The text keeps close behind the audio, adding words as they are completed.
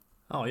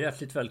Ja,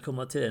 hjärtligt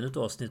välkomna till ännu ett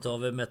avsnitt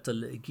av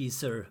Metal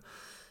Geezer.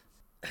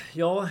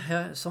 Ja,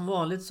 som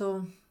vanligt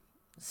så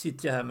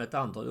sitter jag här med ett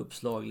antal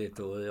uppslag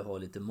lite och jag har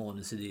lite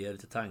manusidéer,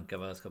 lite tankar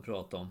vad jag ska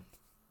prata om.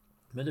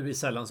 Men det blir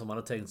sällan som man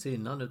har tänkt sig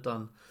innan,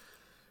 utan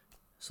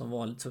som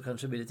vanligt så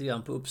kanske det blir lite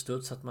grann på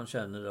uppstuds så att man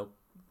känner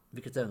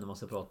vilket ämne man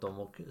ska prata om.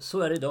 Och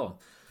så är det idag.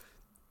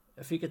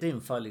 Jag fick ett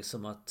infall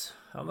liksom att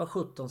han var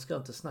 17, ska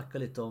inte snacka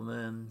lite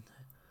om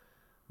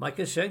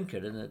Michael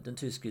Schenker, den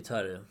tyska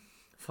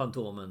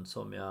gitarrfantomen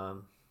som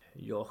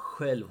jag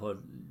själv har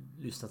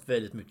lyssnat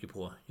väldigt mycket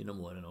på genom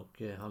åren,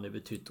 och han har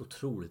betytt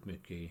otroligt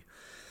mycket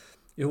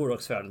i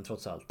hårdrocksvärlden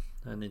trots allt.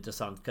 En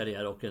intressant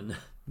karriär och en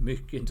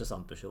mycket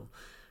intressant person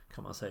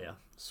kan man säga.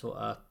 Så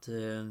att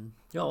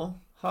ja,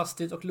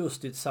 hastigt och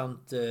lustigt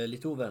samt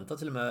lite oväntat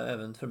till och med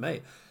även för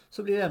mig,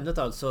 så blir ämnet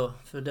alltså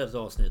för detta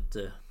avsnitt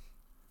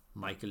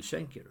Michael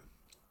Schenker.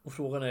 Och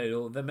frågan är ju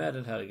då, vem är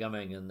den här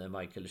gamängen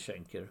Michael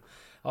Schenker?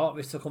 Ja,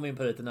 vi ska komma in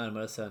på det lite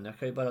närmare sen. Jag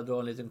kan ju bara dra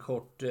en liten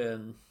kort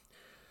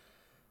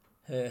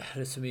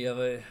resumé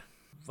av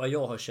vad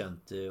jag har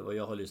känt, vad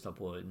jag har lyssnat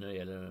på när det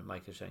gäller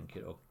Michael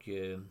Schenker. Och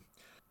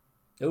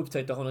jag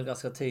upptäckte honom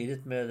ganska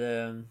tidigt med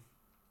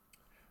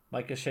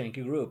Michael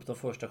Schenker Group, de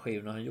första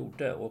skivorna han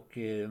gjorde. Och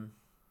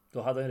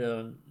då hade han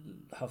redan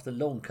haft en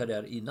lång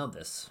karriär innan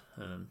dess,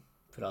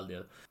 för all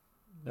del.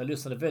 Jag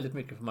lyssnade väldigt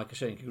mycket på Michael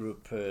Schenker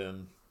Group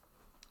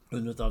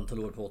under ett antal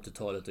år på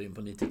 80-talet och in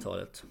på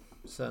 90-talet.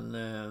 Sen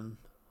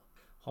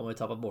har man ju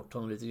tappat bort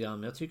honom lite grann.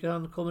 Men jag tycker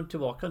han kommer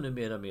tillbaka nu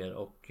mer och mer.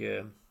 Och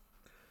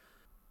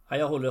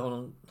jag håller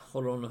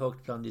honom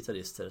högt bland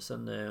gitarrister.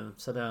 Sen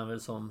är han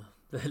väl som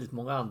väldigt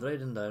många andra i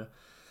den där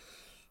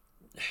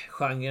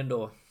genren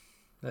då.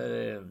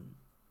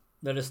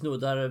 När det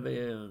snuddar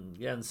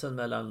gränsen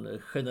mellan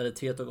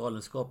genialitet och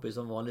galenskap är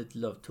som vanligt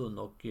lövtunn.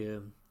 Och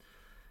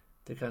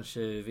det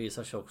kanske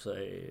visar sig också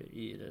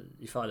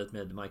i fallet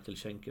med Michael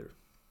Schenker.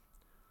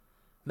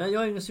 Men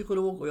jag är ingen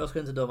psykolog och jag ska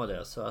inte döma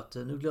det. Så att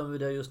nu glömmer vi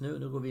det just nu.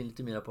 Nu går vi in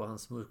lite mer på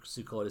hans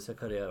musikaliska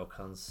karriär och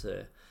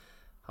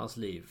hans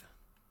liv.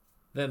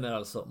 Vem är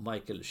alltså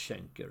Michael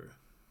Schenker?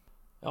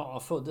 Ja,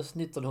 han föddes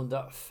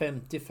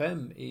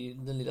 1955 i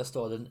den lilla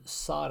staden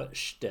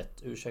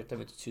Sarstedt. Ursäkta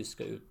mitt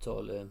tyska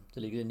uttal. Det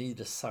ligger i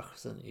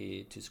Niedersachsen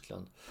i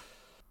Tyskland.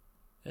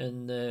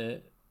 En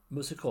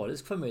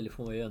musikalisk familj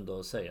får man ju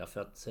ändå säga.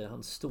 För att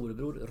hans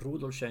storebror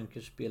Rudolf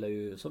Schenker spelar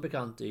ju som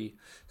bekant i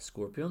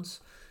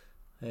Scorpions.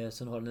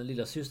 Sen har den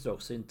lilla syster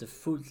också, inte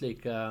fullt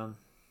lika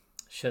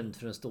känd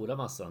för den stora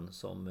massan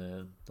som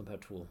de här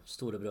två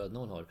stora bröderna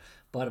hon har.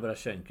 Barbara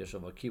Schenker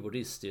som var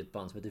keyboardist i ett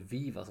band som heter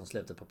Viva som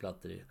släppte på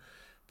plattor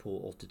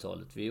på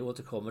 80-talet. Vi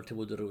återkommer till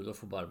både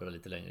Rudolf och Barbara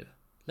lite längre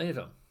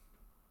fram.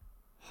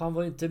 Han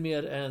var inte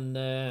mer än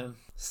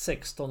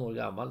 16 år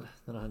gammal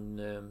när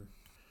han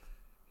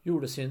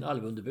gjorde sin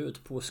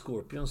albumdebut på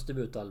Scorpions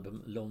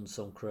debutalbum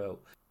Lonesome Crow.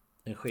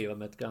 En skiva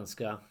med ett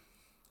ganska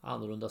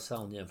annorlunda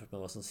sound jämfört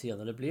med vad som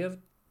senare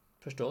blev,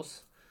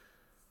 förstås.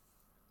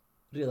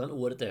 Redan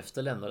året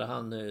efter lämnade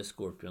han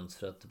Scorpions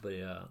för att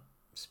börja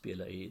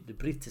spela i det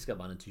brittiska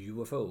bandet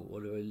UFO.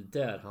 Och det var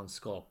där han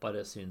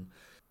skapade sin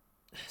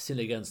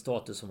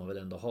legendstatus som man väl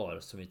ändå har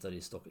som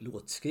gitarrist och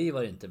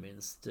låtskrivare inte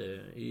minst.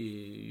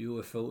 I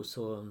UFO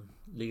så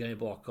ligger han ju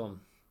bakom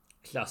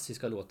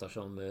klassiska låtar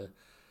som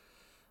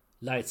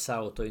Lights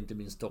Out och inte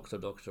minst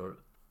Doctor.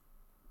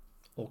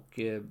 Och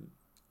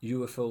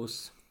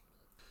UFOs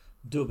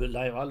dubbel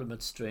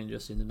livealbumet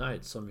Strangers in the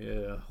Night som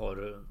ju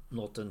har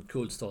nått en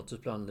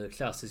kultstatus bland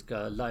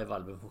klassiska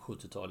livealbum på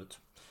 70-talet.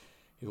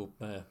 Ihop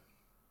med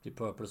The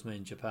Purple's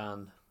Main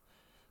Japan,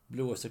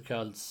 Blue Oyster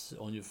Cults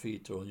On Your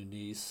Feet or On Your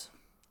Knees,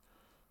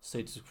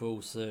 Status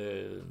Quo's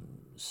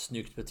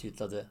snyggt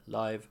betitlade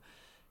Live,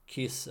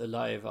 Kiss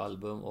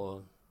live-album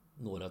och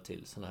några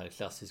till såna här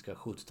klassiska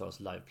 70-tals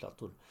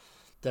liveplattor.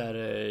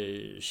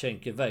 Där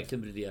Schenker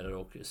verkligen briljerar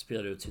och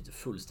spelar ut sitt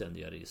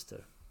fullständiga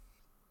register.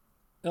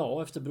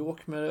 Ja, efter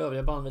bråk med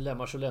övriga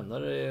bandmedlemmar så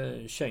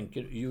lämnar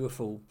Schenker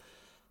UFO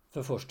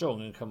för första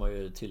gången, kan man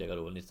ju tillägga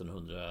då,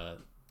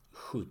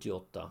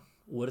 1978.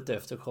 Året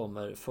efter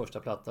kommer första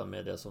plattan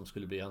med det som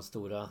skulle bli hans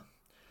stora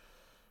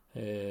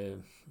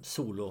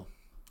solo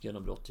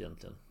genombrott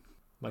egentligen.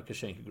 Michael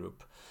Schenker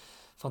Group.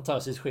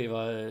 Fantastisk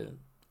skiva,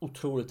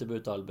 otroligt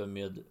debutalbum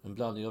med en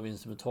blandning av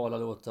instrumentala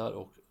låtar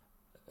och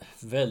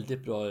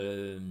väldigt bra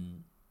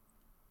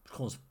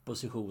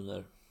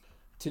kompositioner.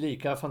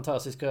 Tillika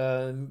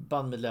fantastiska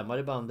bandmedlemmar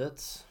i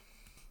bandet.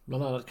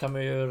 Bland annat kan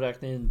man ju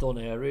räkna in Don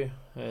Airey,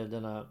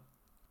 denna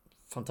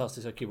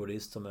fantastiska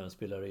keyboardist som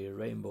spelar i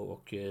Rainbow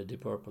och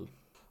Deep Purple.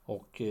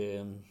 Och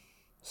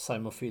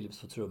Simon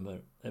Phillips på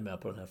trummor är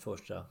med på den här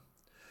första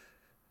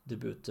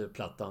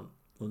debutplattan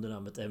under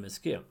namnet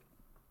MSG.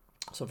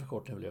 Som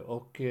förkortningen blev.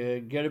 Och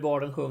Gary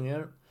Barden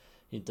sjunger.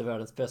 Inte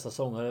världens bästa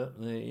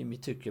sångare i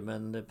mitt tycke,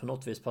 men på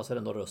något vis passar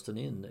ändå rösten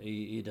in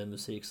i den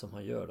musik som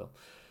han gör då.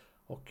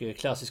 Och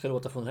klassiska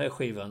låtar från den här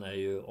skivan är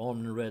ju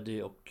On and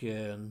Ready och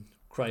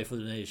Cry for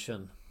the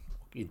Nation.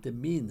 Och inte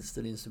minst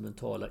den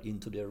instrumentala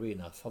Into the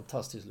Arena.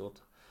 Fantastisk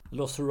låt.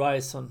 Lost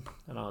Horizon,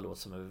 en annan låt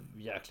som är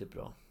jäkligt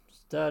bra.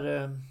 Så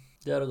där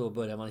Där och då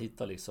börjar man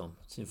hitta liksom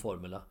sin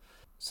formula.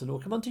 Sen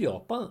åker man till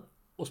Japan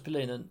och spelar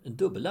in en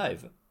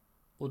dubbel-live.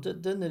 Och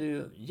den är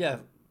ju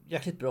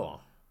jäkligt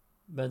bra.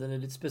 Men den är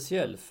lite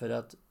speciell för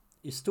att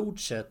i stort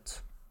sett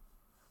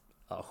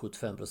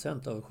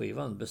 75% av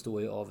skivan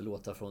består ju av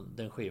låtar från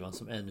den skivan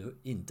som ännu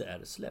inte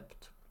är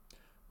släppt.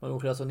 Man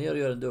åker alltså ner och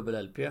gör en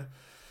dubbel-LP.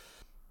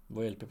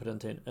 Vad LP på den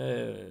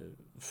tiden?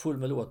 Full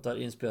med låtar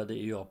inspelade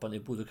i Japan i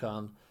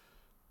Budokan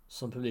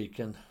som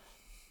publiken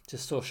till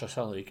största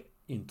sannolik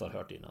inte har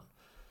hört innan.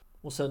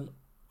 Och sen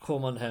kommer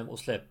man hem och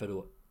släpper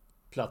då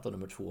platta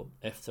nummer 2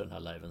 efter den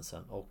här liven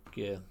sen. Och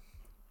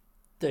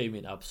det är ju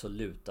min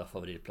absoluta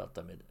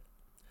favoritplatta med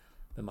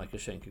Michael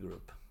Schenker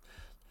Group.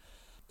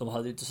 De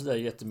hade inte sådär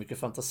jättemycket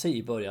fantasi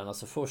i början.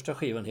 Alltså första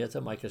skivan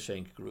heter Michael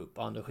Schenker Group,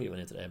 andra skivan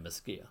heter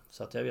MSG.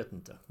 Så att jag vet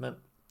inte. Men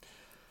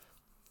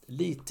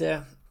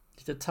lite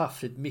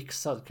taffligt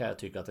mixad kan jag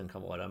tycka att den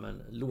kan vara.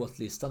 Men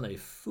låtlistan är ju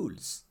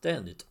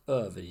fullständigt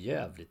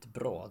överjävligt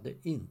bra. Det är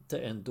inte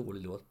en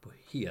dålig låt på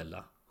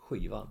hela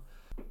skivan.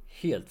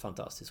 Helt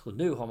fantastiskt. Och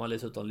nu har man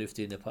dessutom lyft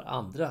in ett par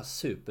andra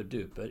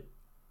superduper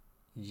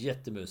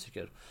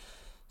jättemusiker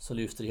som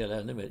lyfter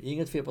hela ännu mer.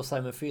 Inget fel på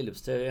Simon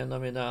Phillips. Det är en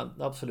av mina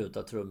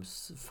absoluta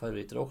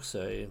trumsfavoriter också.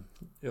 Jag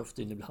är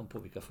ofta inne ibland på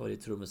vilka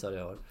favorittrummisar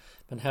jag har.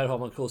 Men här har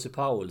man Cozy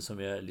Powell som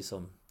är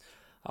liksom...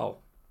 Ja,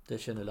 det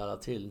känner alla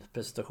till.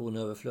 Presentation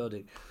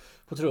överflödig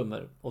på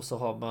trummor. Och så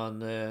har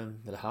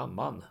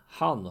man...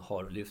 Han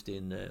har lyft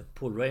in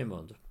Paul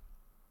Raymond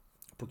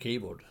på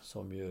keyboard.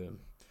 Som ju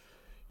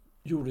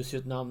gjorde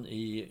sitt namn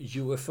i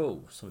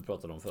UFO som vi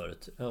pratade om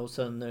förut. Och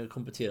sen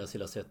kompletteras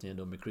hela sättningen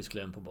då med Chris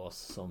Glenn på bas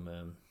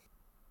som...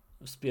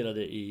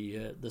 spelade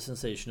i The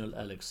Sensational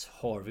Alex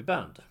Harvey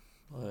Band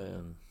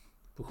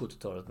på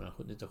 70-talet mellan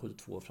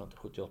 1972 fram till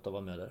 78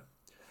 var med där.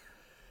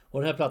 Och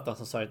den här plattan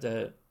som sagt,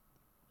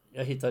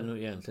 jag hittade nog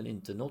egentligen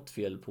inte något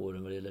fel på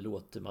den vad det gäller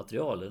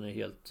låtmaterial. Den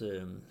är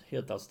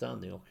helt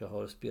outstanding och jag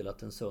har spelat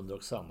den sönder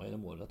och samma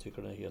genom åren. Jag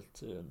tycker den är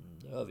helt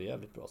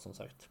överjävligt bra som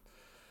sagt.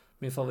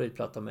 Min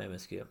favoritplatta med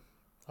MSG.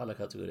 Alla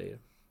kategorier.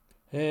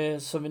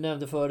 Som vi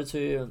nämnde förut så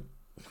är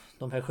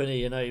de här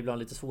genierna ibland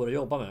lite svåra att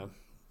jobba med.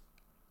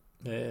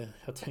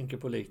 Jag tänker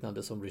på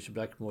liknande som Richard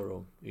Blackmore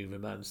och Yngwie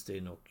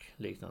Malmsteen och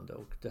liknande.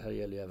 Och det här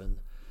gäller ju även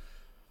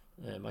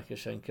Michael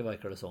Schenker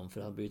verkar det som.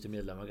 För han byter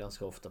medlemmar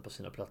ganska ofta på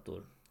sina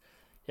plattor.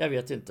 Jag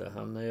vet inte.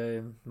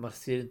 Man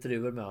ser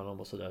intervjuer med honom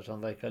och sådär. Så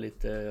han verkar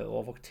lite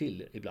av och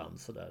till ibland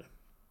sådär.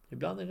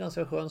 Ibland är han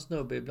ganska skön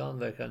snubbe. Ibland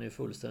verkar han ju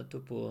fullständigt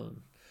upp på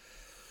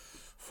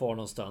far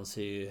någonstans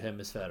i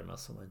hemisfärerna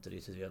som man inte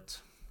riktigt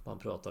vet vad han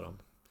pratar om.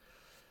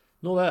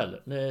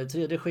 Nåväl,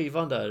 tredje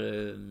skivan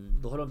där,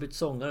 då har de bytt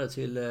sångare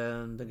till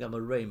den gamla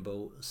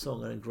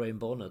Rainbow-sångaren Graham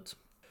Bonnet.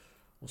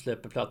 Och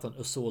släpper plattan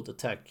Assault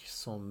Attack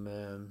som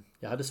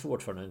jag hade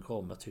svårt för när den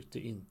kom. Jag tyckte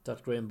inte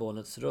att Graham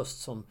Bonnets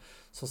röst som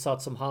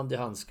satt som hand i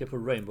handske på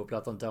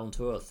Rainbow-plattan Down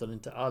to Earth, den är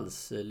inte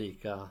alls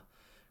lika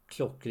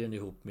klockren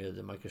ihop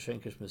med Michael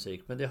Schenkers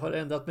musik. Men det har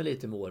ändrat mig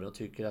lite med åren och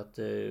tycker att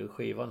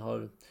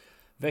skivan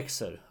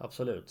växer,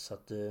 absolut. Så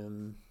att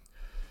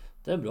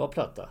det är en bra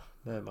platta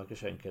med Michael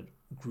Schenker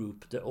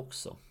Group det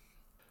också.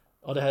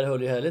 Ja, det här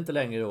höll ju heller inte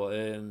längre då.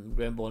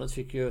 Graham Bonnet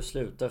fick ju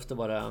sluta efter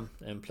bara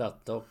en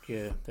platta och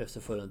efter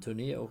för en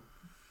turné. Och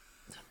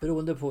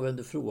beroende på vem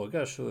du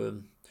frågar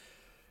så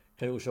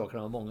kan ju orsakerna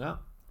vara många.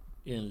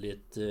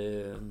 Enligt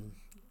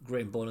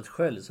Graham Bonnet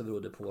själv så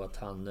berodde det på att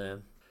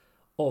han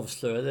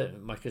avslöjade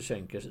Michael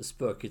Schenkers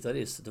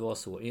spökgitarrist. Det var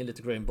så. Enligt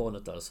Graham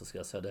Bonnet alltså ska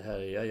jag säga det här.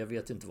 Jag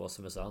vet inte vad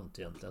som är sant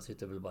egentligen. Jag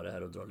sitter väl bara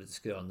här och drar lite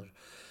skrönor.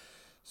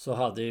 Så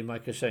hade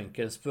Michael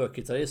Schenker en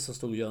spökgitarrist som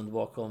stod gömd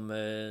bakom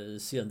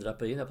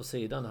scendraperierna på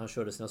sidan när han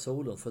körde sina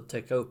solon för att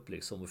täcka upp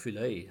liksom och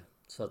fylla i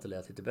så att det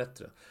lät lite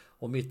bättre.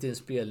 Och mitt i en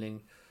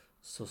spelning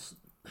så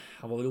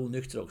han var väl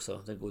onykter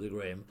också, den gode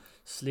Graham,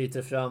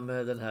 sliter fram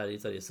den här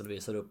gitarristen och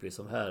visar upp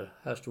liksom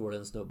här står det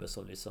en snubbe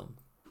som liksom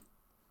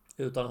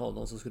utan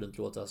honom så skulle det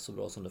inte låta så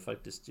bra som det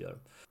faktiskt gör.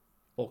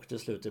 Och det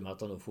slutar med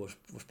att han då får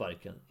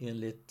sparken.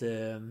 Enligt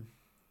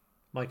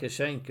Michael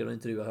Schenker och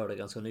intervju jag hörde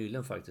ganska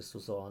nyligen faktiskt så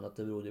sa han att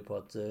det berodde på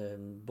att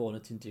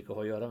Bonnet inte gick att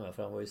ha att göra med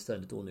för han var ju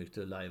ständigt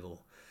onykter live och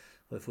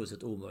var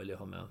fullständigt omöjlig att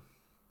ha med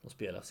och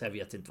spela. Så jag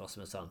vet inte vad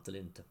som är sant eller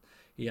inte.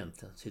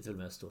 Egentligen sitter väl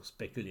mest och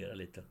spekulerar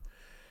lite.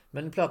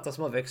 Men en platta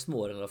som har växt med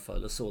åren i alla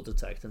fall, Assault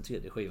Attack, den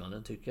tredje skivan,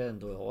 den tycker jag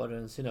ändå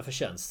har sina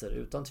förtjänster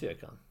utan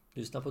tvekan.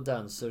 Lyssna på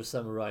Dancer,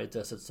 Samurai,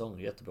 Desert Song,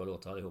 jättebra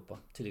låtar allihopa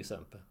till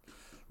exempel.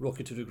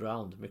 Rocket to the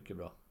Ground, mycket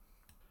bra.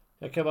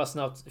 Jag kan bara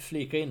snabbt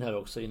flika in här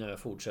också innan jag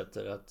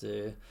fortsätter att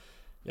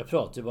jag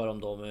pratar ju bara om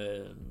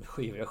de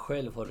skivor jag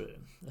själv har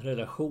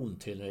relation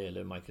till när det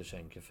gäller Michael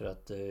Schenker för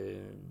att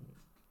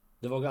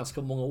det var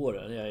ganska många år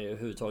när jag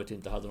överhuvudtaget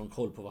inte hade någon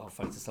koll på vad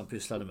han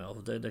pysslade med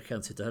och det kan jag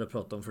inte sitta här och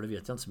prata om för det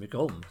vet jag inte så mycket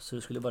om. Så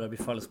det skulle bara bli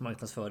falsk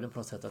marknadsföring på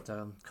något sätt att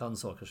jag kan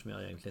saker som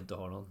jag egentligen inte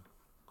har någon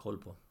koll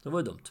på. Det var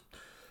ju dumt,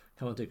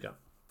 kan man tycka.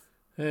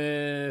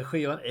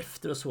 Skivan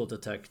efter Assault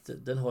Attack,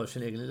 den har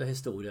sin egen lilla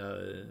historia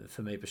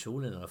för mig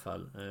personligen i alla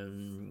fall.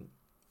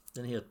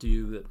 Den heter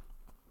ju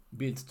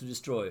Built to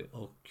Destroy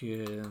och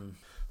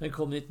den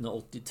kom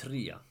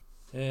 1983.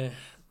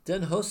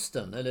 Den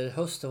hösten, eller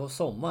hösten var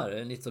sommar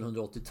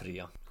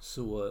 1983,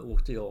 så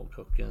åkte jag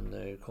och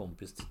en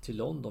kompis till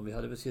London. Vi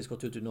hade precis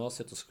gått ut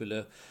gymnasiet och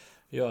skulle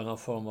göra någon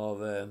form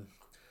av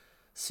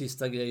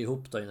sista grej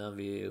ihop då innan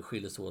vi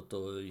skildes åt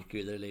och gick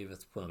vidare i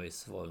livet på något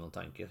vis, var det någon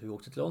tanke. Vi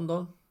åkte till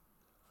London.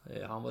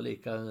 Han var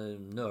lika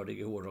nördig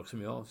i hårdrock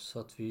som jag, så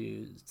att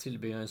vi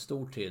tillbringade en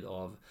stor tid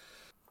av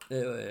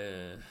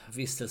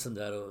vistelsen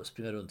där och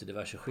springa runt i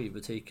diverse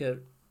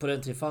skivbutiker. På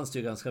den tiden fanns det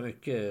ju ganska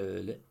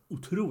mycket,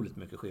 otroligt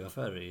mycket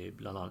skivaffärer i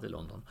bland annat i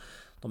London.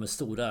 De är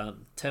stora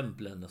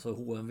templen, alltså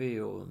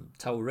HMV och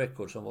Tower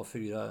Records som var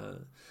 4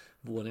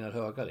 våningar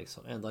höga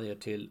liksom. Ända ner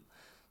till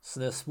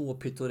sådana små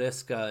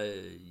pittoreska,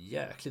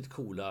 jäkligt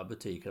coola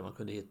butiker där man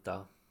kunde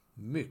hitta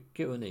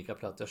mycket unika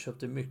plattor. Jag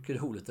köpte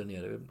mycket roligt där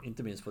nere,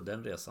 inte minst på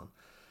den resan.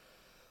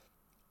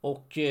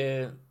 Och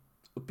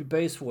uppe i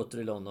Bayswater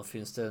i London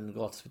finns det en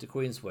gata som heter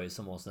Queensway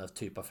som var en sån här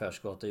typ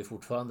affärsgata ju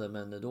fortfarande,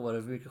 men då var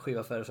det mycket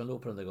skivaffärer som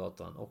låg på den där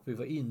gatan. Och vi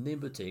var inne i en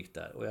butik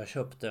där och jag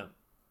köpte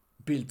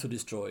Built to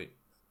Destroy,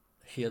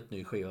 helt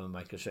ny skiva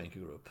med Michael Schenker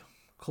Group.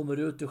 Kommer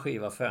ut ur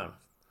skivaffären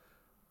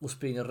och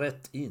springer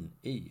rätt in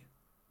i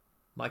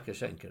Michael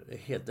Schenker.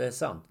 Det är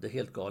sant, det är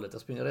helt galet.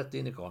 Jag springer rätt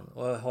in i karln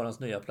och jag har hans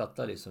nya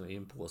platta liksom i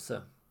en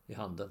påse i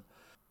handen.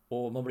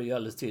 Och man blir ju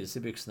alldeles till sig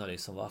i byxorna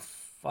liksom, vad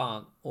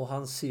fan. Och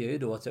han ser ju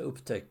då att jag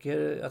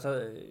upptäcker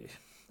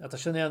att jag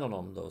känner igen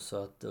honom då.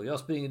 Så att och jag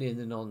springer in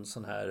i någon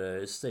sån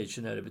här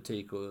stationary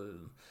butik och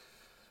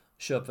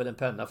köper väl en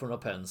penna från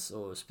några pens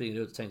och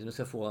springer ut och tänkte nu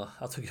ska jag få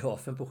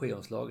autografen på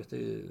skivomslaget. Det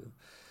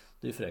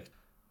är ju fräckt.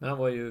 Men han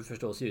var ju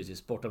förstås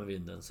givetvis borta med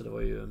vinden, så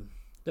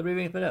det blev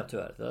inget med det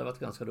tyvärr. Det hade varit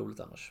ganska roligt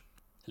annars.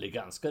 Eller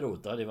ganska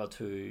roligt, det hade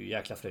varit hur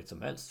jäkla fräckt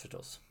som helst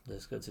förstås. Det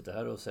ska inte sitta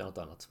här och säga något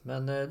annat.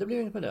 Men det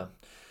blev inget med det.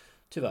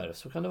 Tyvärr,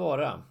 så kan det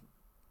vara.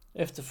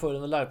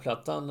 Efterföljande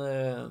liveplattan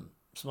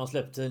som han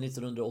släppte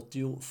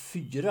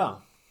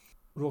 1984,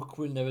 Rock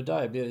Will Never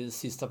Die, blev den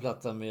sista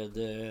plattan med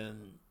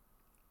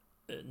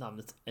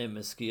namnet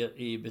MSG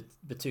i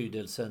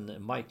betydelsen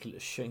Michael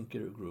Schenker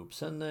Group.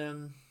 Sen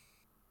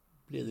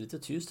blev det lite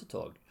tyst ett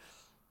tag.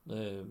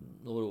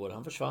 Några år.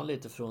 Han försvann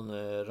lite från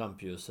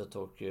rampljuset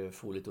och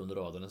for lite under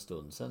radarn en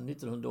stund. Sen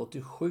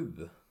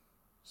 1987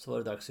 så var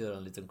det dags att göra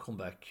en liten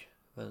comeback.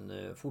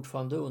 Men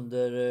fortfarande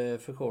under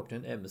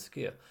förkortningen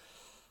MSG.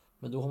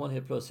 Men då har man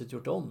helt plötsligt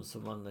gjort om, så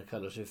man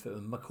kallar sig för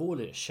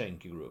Macaulay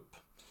Schenker Group.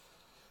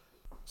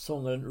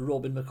 Sångaren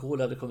Robin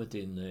McCauley hade kommit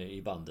in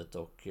i bandet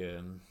och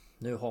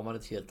nu har man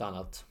ett helt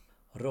annat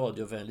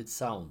radiovänligt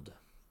sound.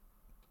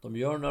 De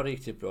gör några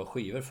riktigt bra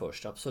skivor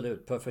först,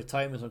 absolut. Perfect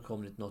Timing som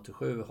kom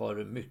 1987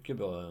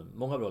 har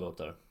många bra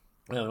låtar.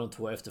 Även de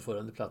 2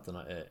 efterföljande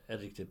plattorna är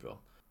riktigt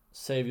bra.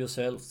 Save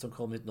Yourself som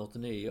kom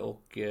 1989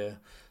 och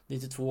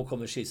 92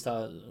 kommer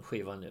sista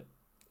skivan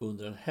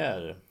under den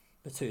här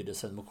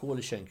betydelsen,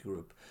 Macaulay Schenker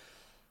Group.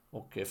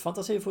 Och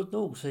fantasifullt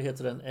nog så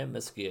heter den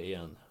MSG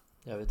igen.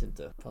 Jag vet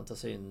inte,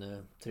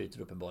 fantasin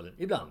tryter uppenbarligen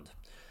ibland.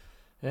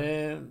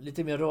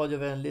 Lite mer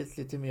radiovänligt,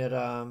 lite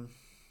mera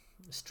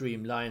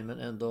streamline, men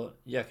ändå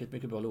jäkligt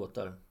mycket bra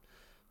låtar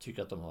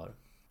tycker att de har.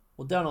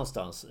 Och där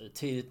någonstans,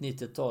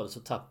 tidigt 90-tal, så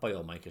tappar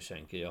jag Michael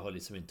Schenker. Jag har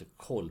liksom inte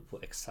koll på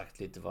exakt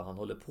lite vad han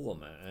håller på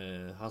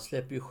med. Han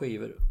släpper ju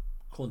skivor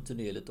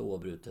kontinuerligt och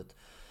oavbrutet.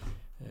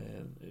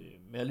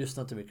 Men jag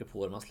lyssnar inte mycket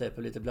på det. Han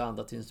släpper lite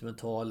blandat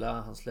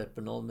instrumentala. Han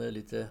släpper någon med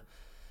lite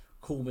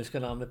komiska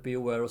namnet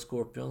Beware och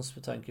Scorpions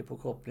med tanke på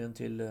kopplingen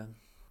till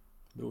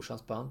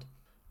brorsans band.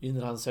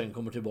 Innan han sen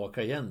kommer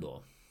tillbaka igen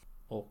då.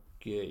 Och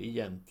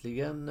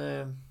egentligen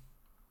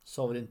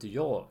så har väl inte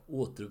jag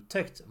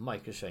återupptäckt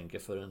Michael Schenker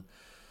förrän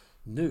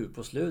nu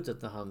på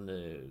slutet när han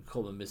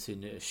kommer med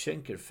sin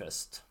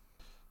Schenkerfest.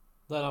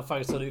 Där han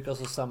faktiskt har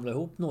lyckats samla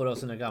ihop några av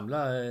sina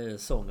gamla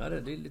sångare.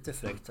 Det är lite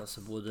fräckt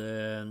alltså.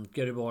 Både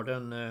Gary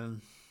Barden,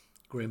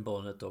 Graham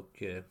Bonnet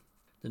och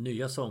den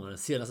nya sångaren,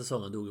 senaste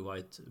sångaren Dougie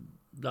White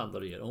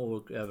blandar igen.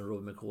 Och även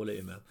Robin McCauley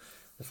är med.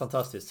 Det är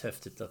fantastiskt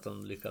häftigt att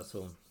de lyckas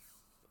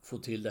få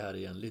till det här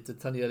igen. Lite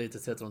tangera lite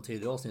till de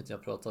tidigare avsnitt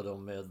jag pratade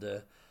om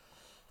med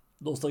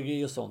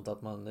nostalgi och sånt.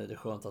 Att det är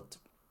skönt att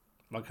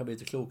man kan bli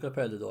lite klokare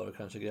på äldre dagar och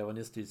kanske gräva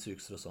ner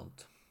stridsyxor och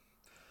sånt.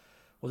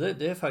 Och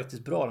det är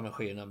faktiskt bra de här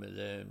skivorna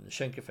med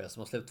Schenkerfest.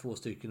 Man har släppt 2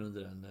 stycken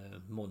under den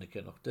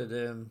moniken. Och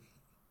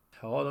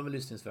ja, de är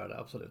lyssningsvärda,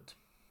 absolut.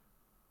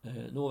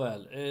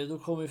 Nåväl, då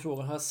kommer ju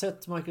frågan. Har jag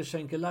sett Michael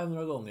Schenker live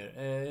några gånger?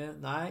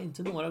 Nej,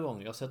 inte några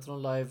gånger. Jag har sett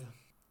honom live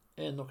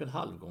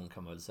 1,5 gång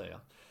kan man väl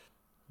säga.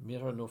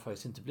 Mer har det nog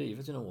faktiskt inte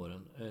blivit genom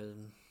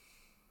åren.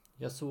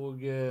 Jag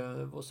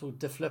såg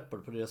Def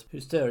Leppard på deras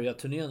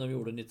Hysteria-turnén de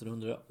gjorde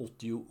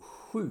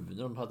 1987.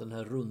 När de hade den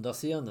här runda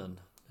scenen.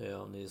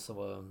 Om ni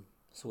som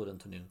såg den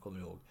turnén kommer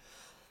ihåg.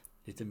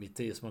 Lite mitt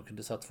i så man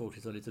kunde satt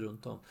folk lite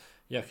runt om.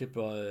 Jäkligt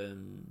bra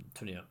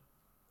turné.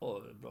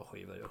 Och bra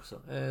skivor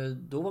också.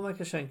 Då var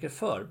Michael Schenker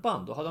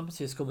förband. Då hade han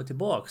precis kommit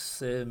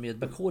tillbaks med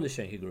Macaulay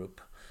Schenker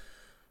Group.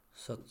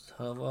 Så att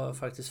han var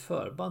faktiskt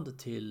förband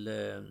till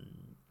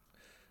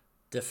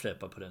Def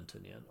Leppard på den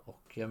turnén.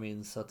 Och jag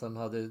minns att han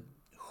hade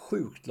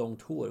sjukt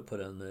långt hår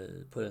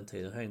på den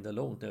tiden. Hängde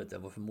långt, jag vet, det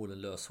var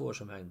förmodligen löshår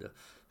som hängde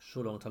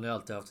så långt. Han har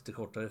alltid haft lite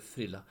kortare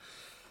frilla.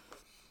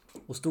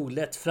 Och stod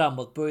lätt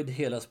framåtböjd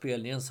hela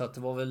spelningen, så att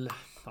det var väl...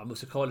 Ja,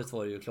 musikaliskt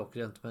var det ju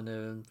klockrent, men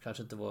det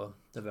kanske inte var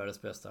det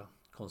världens bästa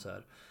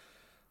konsert.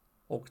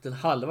 Och den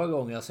halva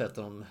gången jag sett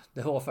honom,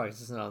 det var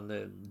faktiskt när han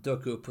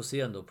dök upp på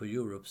scen då på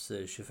Europes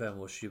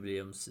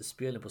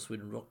 25-årsjubileumsspelning på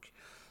Sweden Rock.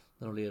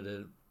 När de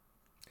ledde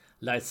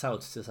Lights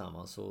Out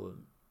tillsammans. Och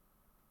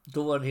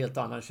då var det en helt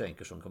annan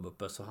Schenker som kom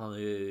upp. Så han är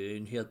ju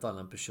en helt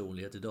annan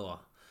personlighet idag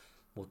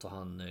mot vad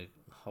han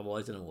har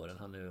varit genom åren.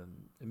 Han är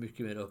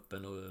mycket mer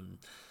öppen och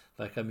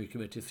verkar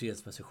mycket mer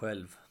tillfreds med sig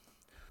själv.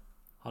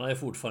 Han har ju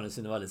fortfarande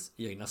sin alldeles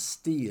egna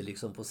stil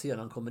liksom på scenen.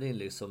 Han kommer in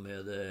liksom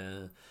med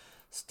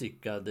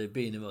stickad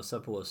beanie-mössa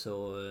på sig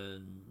och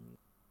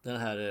den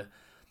här,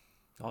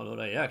 ja,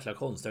 några jäkla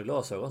konstiga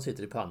glasögon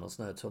sitter i pannan,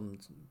 såna här som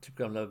typ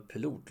gamla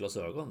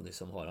pilotglasögon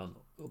liksom har han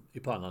i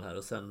pannan här,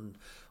 och sen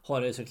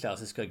har det sin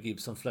klassiska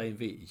Gibson Flying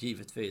V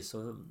givetvis,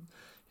 och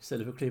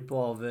istället för att klippa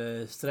av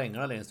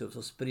strängarna längst upp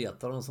så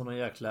spretar de såna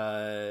jäkla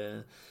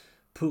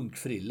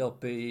punkfrilla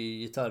uppe i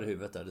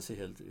gitarrhuvudet där. Det ser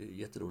helt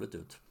jätteroligt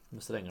ut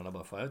med strängarna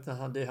bara för. Jag vet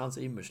inte, det är hans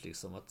image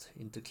liksom, att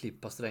inte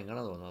klippa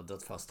strängarna då när han har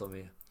dragit fast dem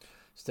i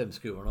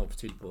stämskruvarna upp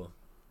till på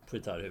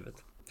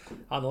gitarrhuvudet.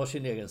 Han har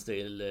sin egen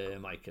stil,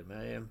 Michael,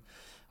 men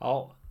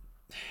ja,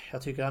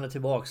 jag tycker han är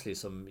tillbaks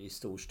liksom i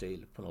stor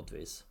stil på något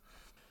vis.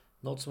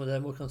 Något som jag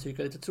däremot kan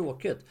tycka är lite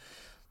tråkigt,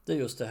 det är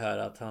just det här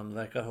att han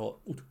verkar ha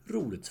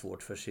otroligt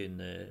svårt för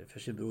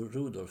sin bror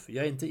Rudolf.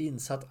 Jag är inte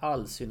insatt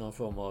alls i någon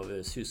form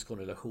av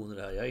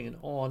syskonrelationer här. Jag har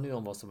ingen aning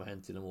om vad som har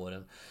hänt genom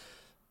åren.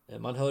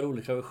 Man hör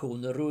olika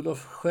versioner.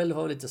 Rudolf själv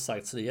har väl inte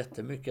sagt så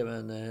jättemycket,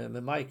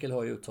 men Michael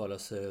har ju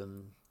uttalat sig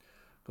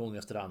gång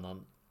efter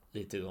annan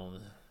lite om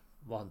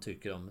vad han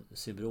tycker om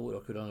sin bror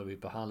och hur han har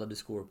blivit behandlad i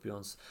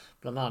Scorpions.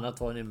 Bland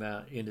annat var han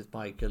med enligt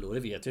Michael, och det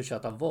vet jag ju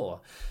att han var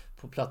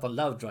på plattan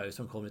Love Drive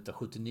som kom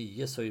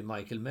 1979, så är ju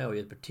Michael med och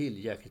hjälper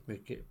till jäkligt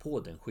mycket på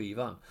den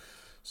skivan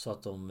så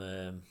att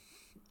de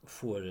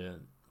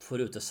får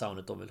ut det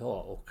soundet de vill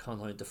ha, och han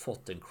har inte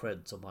fått den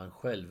cred som han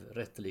själv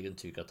rätteligen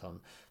tycker att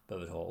han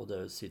behöver ha, och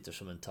det sitter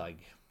som en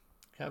tagg,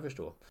 kan jag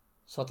förstå.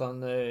 Så att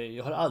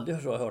jag har aldrig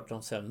hört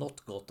honom säga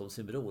något gott om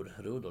sin bror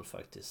Rudolf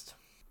faktiskt.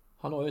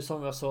 Han har ju,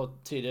 som jag sa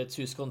tidigare, ett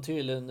syskon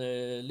till, en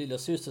lilla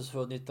syster som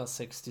född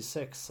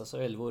 1966, alltså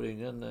 11 år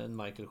yngre än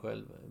Michael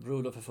själv.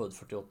 Rudolf är född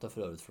 48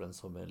 för övrigt, för den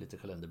som är lite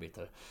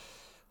kalenderbitare.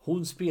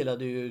 Hon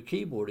spelade ju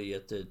keyboard i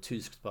ett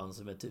tyskt band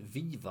som heter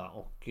Viva,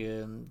 och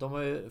de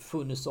har ju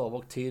funnits av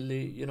och till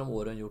genom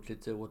åren, gjort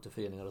lite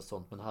återföreningar och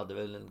sånt, men hade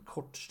väl en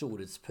kort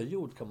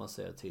storhetsperiod kan man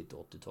säga till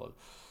 80-tal.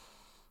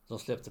 De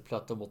släppte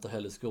plattan What the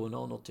Hell is Going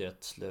On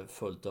 81,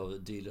 följt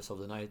av Dealers of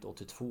the Night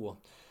 82.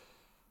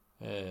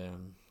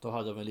 Då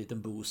hade de en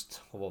liten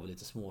boost och var väl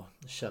lite små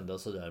kända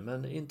sådär.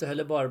 Men inte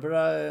heller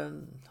Barbara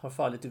har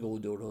fallit i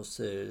god ord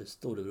hos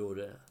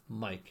storebror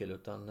Michael,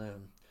 utan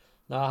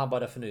när han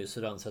bara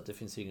förnyser och anser att det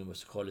finns ingen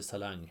musikalisk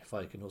talang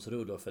varken hos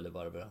Rudolf eller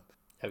Barbara.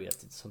 Jag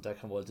vet inte, sånt där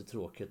kan vara lite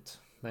tråkigt.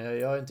 Men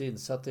jag är inte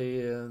insatt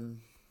i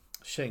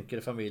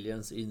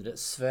Schenker-familjens inre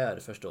sfär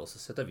förstås,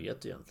 så jag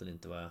vet egentligen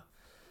inte vad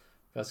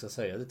jag ska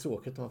säga. Det är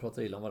tråkigt när man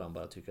pratar illa om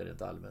varandra, bara tycker jag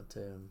rent allmänt.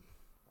 Det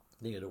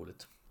är inget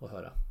roligt att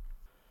höra.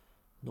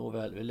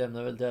 Nåväl, vi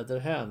lämnar väl det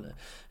därhän.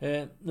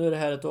 Nu är det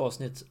här ett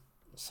avsnitt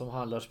som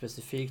handlar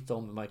specifikt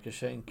om Michael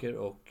Schenker,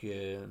 och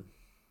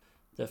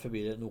därför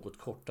blir det något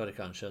kortare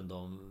kanske än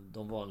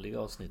de vanliga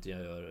avsnitten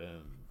jag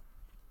gör.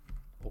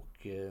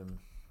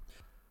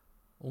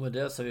 Och med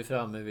det så är vi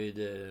framme vid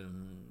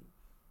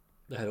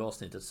det här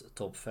avsnittets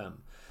topp 5.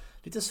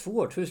 Lite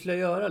svårt, hur skulle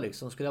jag göra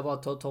liksom? Skulle jag bara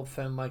ta topp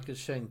 5 Michael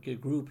Schenker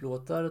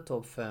Group-låtar,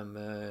 topp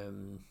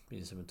 5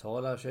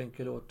 instrumentala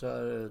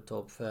Schenker-låtar,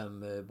 topp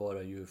 5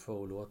 bara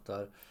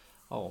UFO-låtar?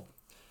 Ja,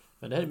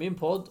 men det här är min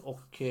podd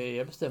och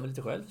jag bestämmer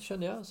lite själv,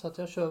 känner jag. Så att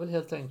jag kör väl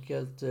helt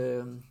enkelt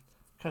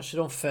kanske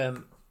de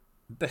 5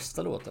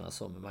 bästa låtarna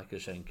som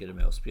Michael Schenker är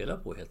med och spelar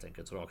på helt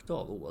enkelt, rakt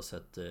av,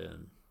 oavsett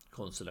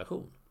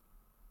konstellation.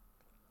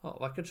 Ja,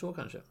 vackert så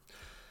kanske.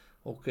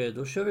 Och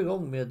då kör vi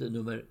igång med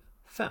nummer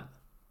 5.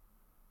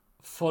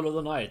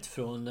 Follow the Night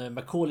från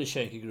Macaulay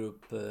Schenker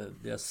Group,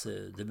 deras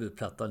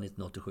debutplatta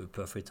 1987,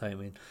 Perfect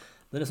Timing.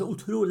 Den är så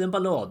otroligt, en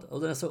ballad,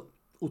 och den är så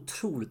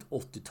otroligt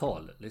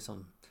 80-tal,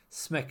 liksom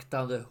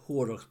smäktande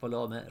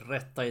hårdrocksballad med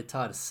rätta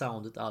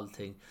gitarrsoundet,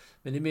 allting.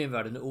 Men i min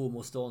värld är den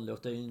omotståndlig,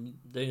 och det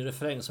är en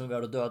refräng som är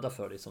värd att döda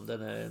för liksom.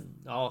 Den är,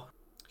 ja,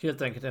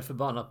 helt enkelt en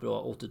förbannat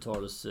bra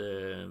 80-talets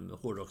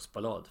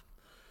hårdrocksballad.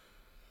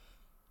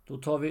 Då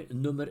tar vi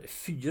nummer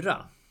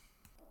 4.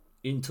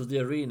 Into the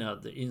Arena,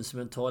 det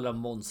instrumentala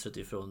monstret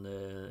ifrån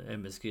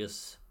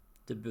MSGs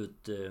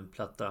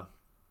debutplatta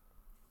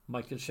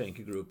Michael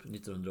Schenker Group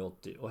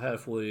 1980. Och här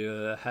får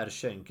ju herr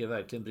Schenker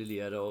verkligen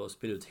briljera och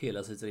spela ut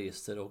hela sitt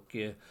register. Och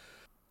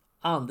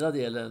andra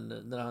delen,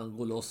 när han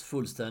går loss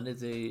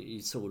fullständigt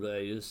i solo, är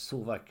ju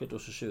så vackert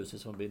och så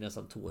tjusigt som blir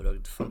nästan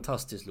tårögd.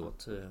 Fantastisk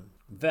låt.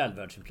 Väl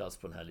värd sin plats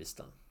på den här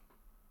listan.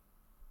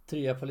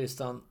 3 på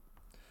listan.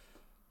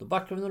 Då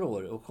backar vi några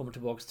år och kommer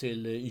tillbaks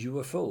till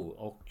UFO,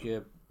 och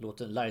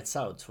låten Lights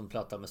Out från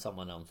plattan med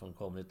samma namn som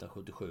kom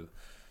 1977.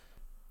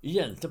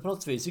 Egentligen på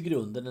något vis i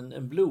grunden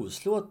en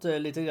blueslåt,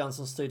 lite grann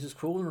som Status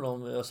Quo när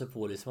de öser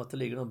på, liksom att det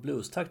ligger någon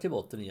bluestakt i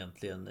botten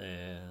egentligen,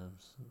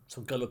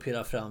 som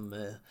galopperar fram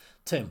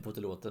tempot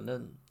i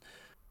låten.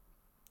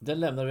 Den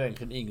lämnar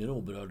egentligen ingen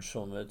oberörd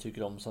som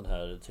tycker om sån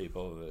här typ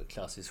av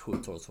klassisk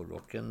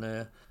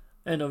 70-talsrock.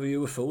 En av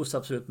UFOs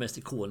absolut mest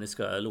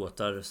ikoniska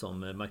låtar som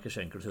Michael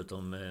Schenker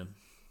dessutom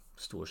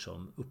står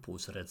som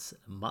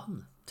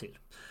upphovsrättsman till.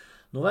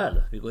 Nåväl,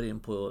 vi går in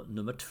på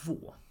nummer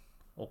 2.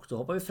 Och då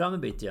hoppar vi fram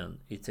en bit igen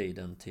i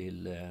tiden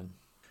till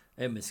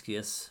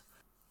MSGs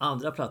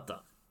andra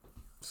platta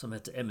som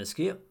heter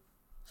MSG,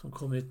 som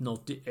kom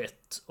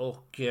 1981.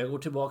 Och jag går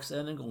tillbaks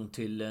än en gång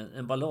till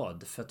en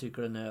ballad, för jag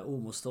tycker den är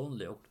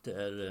omotståndlig, och det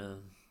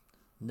är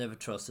Never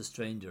Trust a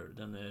Stranger.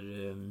 Den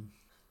är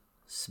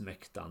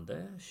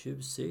smäktande,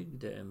 tjusig,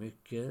 det är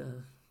mycket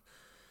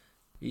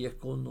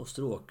ekon och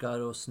stråkar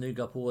och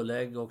snygga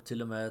pålägg och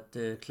till och med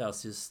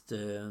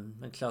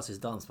en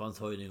klassisk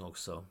dansbandshöjning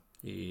också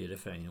i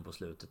refrängen på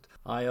slutet.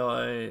 Ja,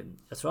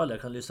 jag tror aldrig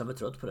jag kan lyssna mig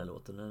trött på den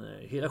låten.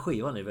 Hela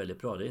skivan är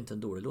väldigt bra. Det är inte en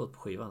dålig låt på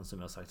skivan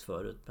som jag sagt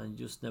förut. Men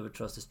just Never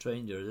Trust a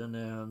Stranger, den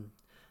är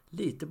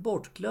lite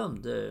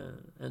bortglömd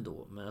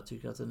ändå. Men jag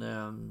tycker att den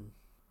är,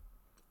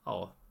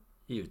 ja,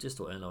 givetvis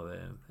då en av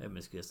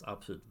MSGs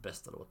absolut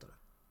bästa låtar.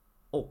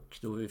 Och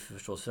då är vi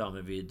förstås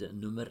framme vid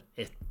nummer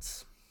 1.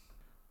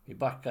 Vi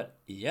backar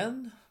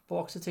igen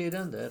bak i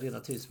tiden. Det är rena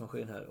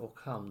tidsmaskin här och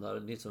hamnar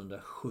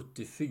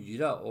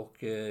 1974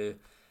 och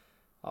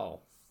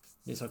ja,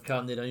 ni som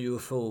kan i den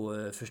UFO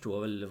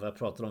förstår väl vad jag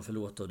pratar om för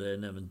låt, och det är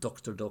nämligen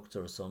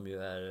Doctor som ju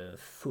är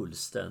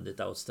fullständigt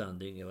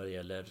outstanding vad det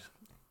gäller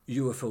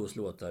UFOs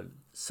låtar.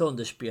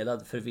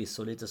 Sönderspelad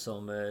förvisso, lite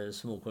som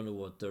Smoke on the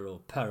Water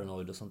och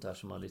Paranoid och sånt där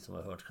som man liksom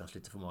har hört kanske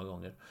lite för många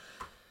gånger.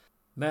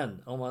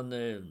 Men om man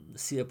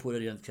ser på det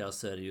rent krasst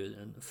så är det ju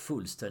en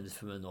fullständigt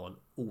fenomenal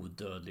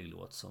odödlig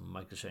låt som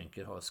Michael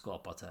Schenker har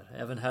skapat här.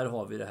 Även här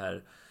har vi det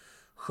här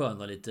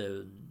sköna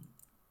lite,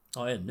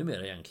 ja, ännu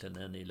mer egentligen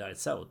än i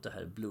Lights Out, det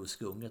här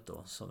bluesgunget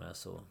då som är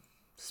så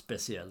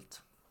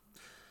speciellt.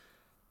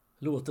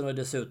 Låten har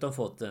dessutom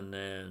fått en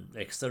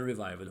extra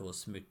revival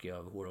hos mycket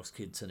av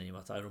hårdrockskidsen i och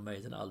med att Iron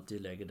Maiden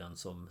alltid lägger den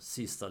som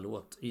sista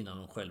låt innan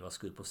de själva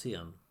ska ut på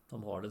scen.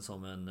 De har den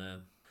som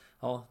en,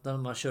 ja, när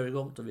man kör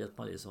igång då vet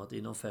man liksom att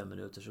inom 5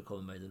 minuter så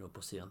kommer Maiden upp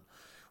på scen.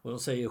 Och de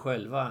säger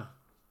själva,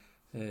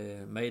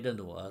 Maiden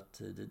då,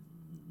 att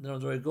när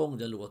de drar igång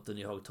den låten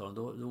i högtalaren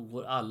då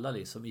går alla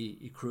liksom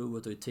i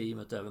crewet och i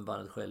teamet och även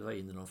bandet själva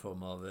in i någon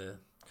form av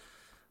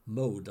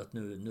mode att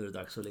nu är det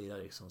dags att lira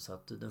liksom. Så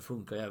att den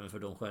funkar även för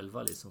dem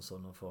själva liksom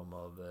som någon form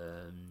av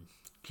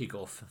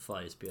kick-off för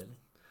varje spelning.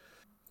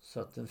 Så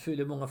att den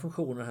fyller många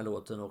funktioner den här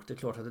låten, och det är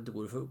klart att det inte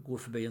går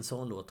förbi en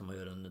sån låt om man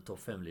gör en topp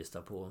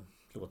 5-lista på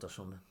låtar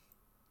som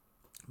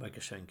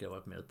Michael Schenker har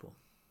varit med på.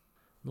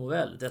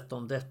 Nåväl, detta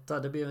om detta.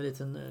 Det blev en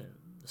liten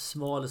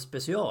smal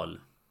special.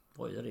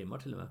 Oj, det rimmar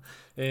till och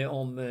med.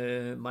 Om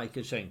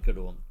Michael Schenker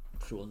då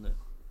från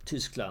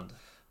Tyskland.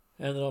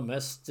 En av de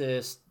mest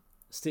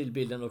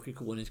stillbildande och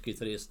ikoniska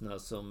gitarristerna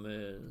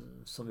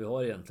som vi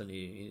har egentligen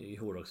i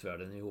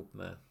hårdrocksvärlden, ihop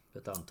med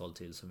ett antal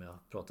till som jag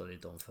pratade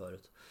lite om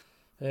förut.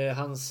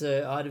 Hans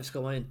arv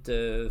ska man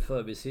inte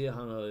förbise.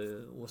 Han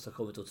har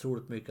åstadkommit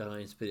otroligt mycket. Han har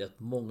inspirerat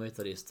många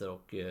gitarrister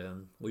och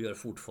gör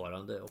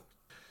fortfarande. Och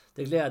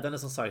det är glädjande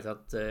som sagt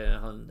att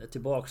han är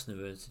tillbaks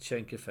nu i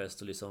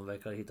Schenkerfest och liksom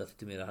verkar ha hittat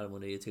lite mer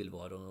harmoni i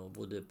tillvaron, och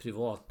både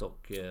privat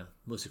och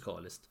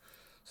musikaliskt.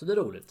 Så det är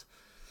roligt.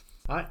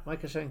 Nej,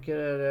 Michael Schenker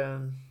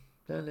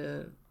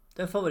är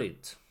en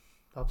favorit.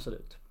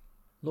 Absolut.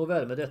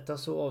 Nåväl, med detta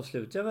så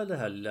avslutar jag väl det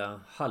här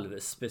lilla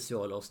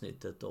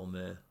halvspecialavsnittet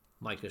om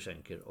Michael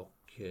Schenker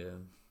och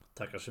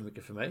tackar så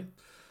mycket för mig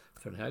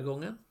för den här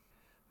gången.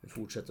 Vi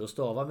fortsätter att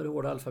stava med det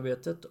hårda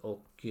alfabetet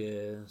och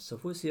så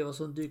får vi se vad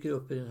som dyker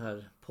upp i den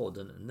här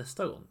podden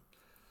nästa gång.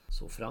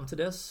 Så fram till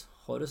dess,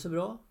 ha det så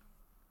bra.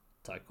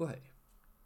 Tack och hej.